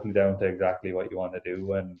 it's totally down to exactly what you want to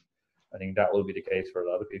do, and I think that will be the case for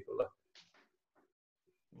a lot of people.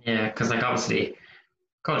 Yeah, because like obviously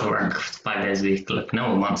go to work 5 days a week. Like no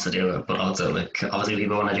one wants to do it, but also like obviously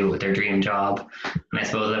people want to do it with their dream job. And I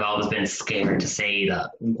suppose I've always been scared to say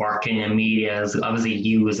that working in media is obviously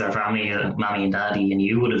you as a family, mommy and daddy, and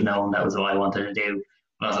you would have known that was what I wanted to do.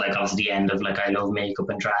 But I was like obviously the end of like I love makeup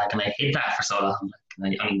and drag, and I hid that for so long.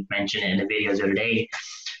 Like, and I mentioned it in the videos the other day.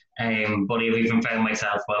 But I've even found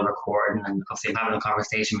myself while recording, and obviously I'm having a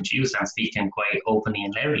conversation with you, so I'm speaking quite openly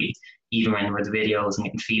and loudly, even when we're the videos and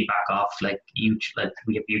getting feedback off like YouTube, like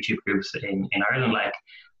we have YouTube groups in Ireland, like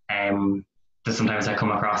that sometimes I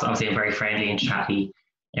come across, obviously I'm very friendly and chatty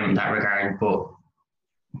in that regard, but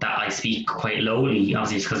that I speak quite lowly,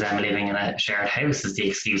 obviously it's because I'm living in a shared house is the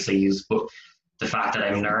excuse I use, but the fact that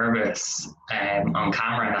I'm nervous on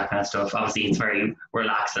camera and that kind of stuff, obviously it's very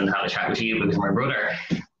relaxing to have a chat with you because my brother,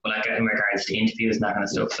 but like in regards to interviews and that kind of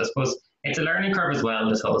stuff. So I suppose it's a learning curve as well,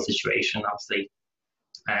 this whole situation. Obviously,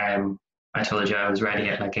 I told you I was ready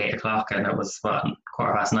at like 8 o'clock, and it was what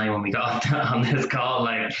 9:15 when we got on this call.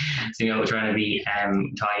 Like, so, you know, trying to be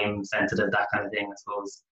time sensitive, that kind of thing. I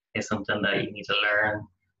suppose is something that you need to learn.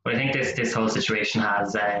 But I think this whole situation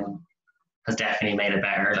has definitely made it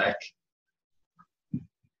better. Like,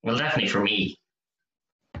 well, definitely for me.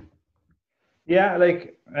 Yeah,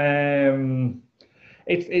 like,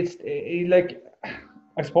 like,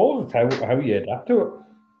 I suppose it's how you adapt to it.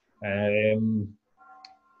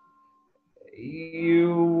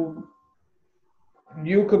 You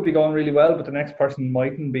you could be going really well, but the next person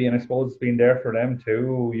mightn't be, and I suppose it's been there for them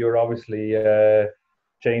too. You're obviously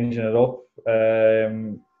changing it up.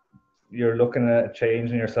 You're looking at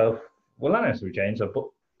changing yourself. Well, not necessarily change it, but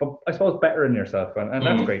I suppose bettering yourself, and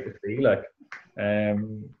that's great to see. Like,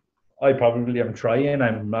 um, I probably am trying.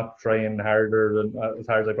 I'm not trying harder than as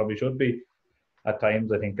hard as I probably should be. At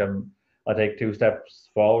times, I think I take 2 steps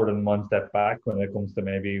forward and 1 step back when it comes to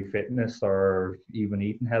maybe fitness or even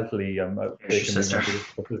eating healthily. I'm taking Sister. is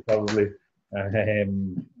probably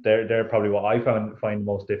they're probably what I find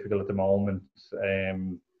most difficult at the moment.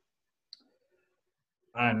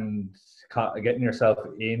 And getting yourself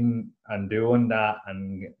in and doing that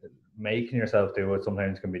and making yourself do it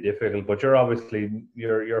sometimes can be difficult. But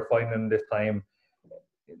you're finding this time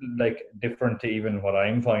like different to even what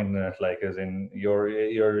I'm finding it like, as in you're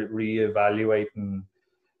reevaluating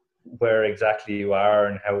where exactly you are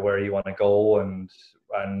and where you want to go, and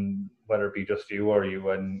whether it be just you or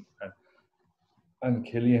you and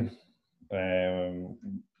Killian.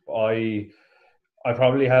 I I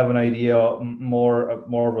probably have an idea more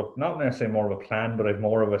of a, not necessarily more of a plan, but I've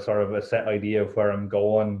more of a sort of a set idea of where I'm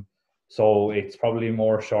going. So it's probably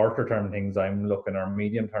more shorter term things I'm looking, or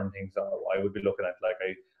medium term things that I would be looking at. Like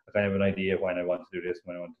I kind of have an idea of when I want to do this,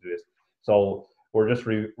 when I want to do this. So we're just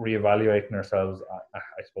reevaluating ourselves at,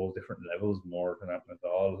 I suppose, different levels more than that at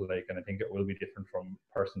all. Like, and I think it will be different from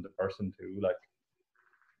person to person too. Like,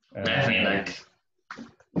 Definitely,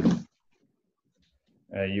 um,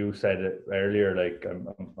 like, you said it earlier, like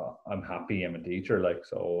I'm happy I'm a teacher, like,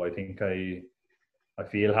 so I think I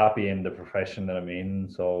feel happy in the profession that I'm in,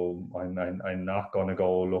 so I'm not going to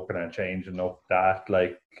go looking at changing up that,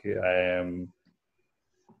 like,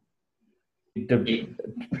 to be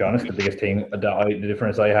honest, the biggest thing the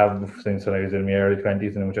difference I have since when I was in my early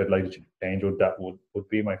 20s and which I'd like to change would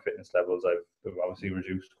be my fitness levels. I've obviously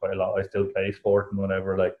reduced quite a lot. I still play sport and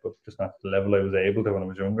whatever, like, but just not the level I was able to when I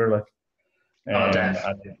was younger, like. oh, And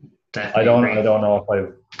I definitely agree. don't know if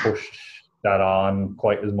I've pushed that on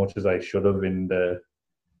quite as much as I should have in the.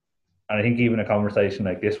 And I think even a conversation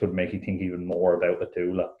like this would make you think even more about it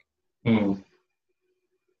too. Like,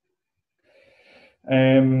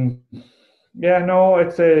 yeah, no,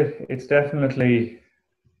 it's definitely,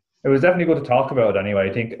 it was definitely good to talk about. Anyway,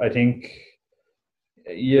 I think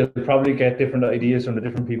you'll probably get different ideas from the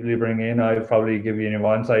different people you bring in. I'll probably give you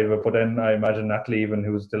one side of it, but then I imagine Natalie, even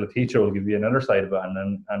who's still a teacher, will give you another side of it, and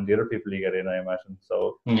then and the other people you get in, I imagine.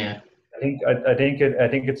 So Yeah. I think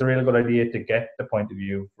it's a really good idea to get the point of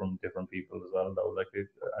view from different people as well, though. Like,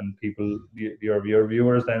 and people, your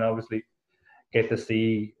viewers, then obviously get to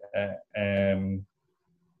see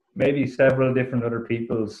maybe several different other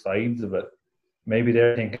people's sides of it. Maybe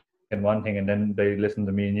they're thinking one thing, and then they listen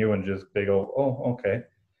to me and you, and just they go, "Oh, okay."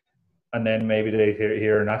 And then maybe they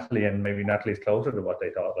hear Natalie, and maybe Natalie's closer to what they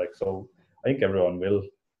thought. Like, so I think everyone will.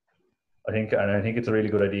 I think it's a really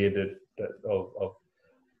good idea of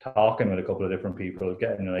talking with a couple of different people,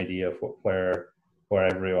 getting an idea of where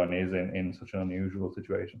everyone is in such an unusual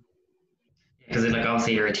situation. Because like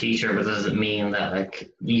obviously you're a teacher, but does it mean that like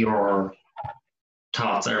your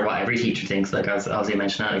thoughts are what every teacher thinks? Like as you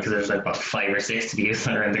mentioned that, because there's like about 5 or 6 of you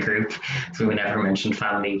that are in the group, so we never mentioned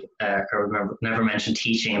family or remember never mentioned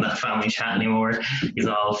teaching in that family chat anymore. He's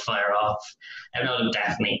all fire off. And no,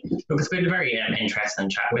 definitely. Look, it's been a very interesting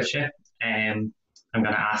chat with you. I'm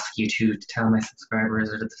going to ask you to tell my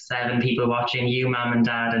subscribers, or the 7 people watching, you, mom and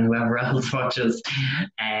dad, and whoever else watches.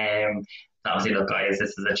 Obviously, look, guys,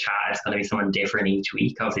 this is a chat. It's going to be someone different each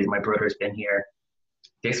week. Obviously, my brother's been here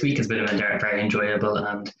this week. Has been very enjoyable,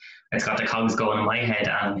 and it's got the cogs going in my head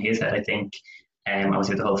and in his head, I think.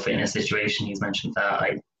 Obviously, with the whole fitness situation, he's mentioned that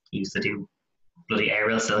I used to do bloody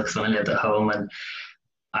aerial silks when I lived at home, and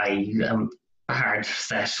I am hard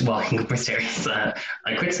set walking up the stairs.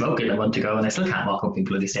 I quit smoking a month ago, and I still can't walk up the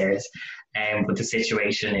bloody stairs. But the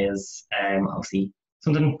situation is obviously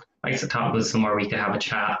something I thought was somewhere we could have a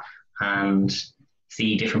chat and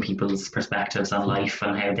see different people's perspectives on life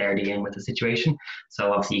and how they're dealing with the situation.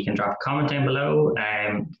 So obviously you can drop a comment down below,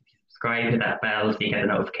 subscribe, hit that bell so you get a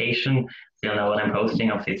notification. So you'll know when I'm posting.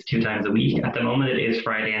 Obviously it's 2 times a week. At the moment it is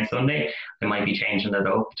Friday and Sunday. I might be changing that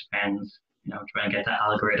up, depends, trying to get that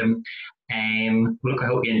algorithm. Look, I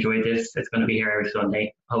hope you enjoyed this. It's going to be here every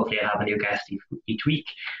Sunday. Hopefully I'll have a new guest each week.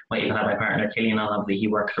 Might even have my partner Killian on. Obviously he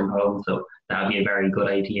works from home, so that would be a very good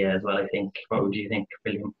idea as well, I think. What would you think,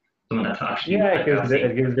 William? Someone that's actually it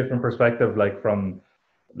gives a different perspective, like from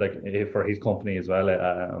like for his company as well,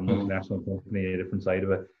 a multinational company, a different side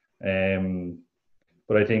of it.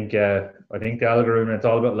 But I think the algorithm, it's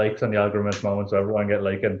all about likes on the algorithm at the moment, so everyone get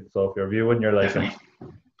liking. So if you're viewing, you're liking.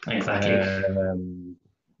 Definitely. Exactly.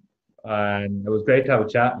 And it was great to have a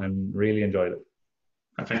chat and really enjoyed it.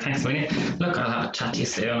 Perfect, thanks, William. Look, I'll have a chat to you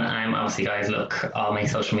soon. I'm obviously, guys, look, all my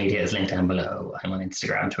social media is linked down below. I'm on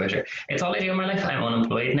Instagram, Twitter. It's all I do in my life. I'm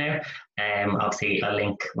unemployed now. Obviously, I'll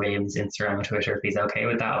link William's Instagram and Twitter if he's okay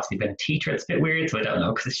with that. Obviously, being a teacher, it's a bit weird, so I don't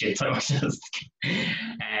know because it's shit so much.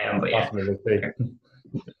 But yeah, Possibly,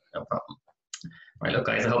 no problem. Right, look,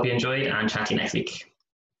 guys, I hope you enjoyed and chat to you next week.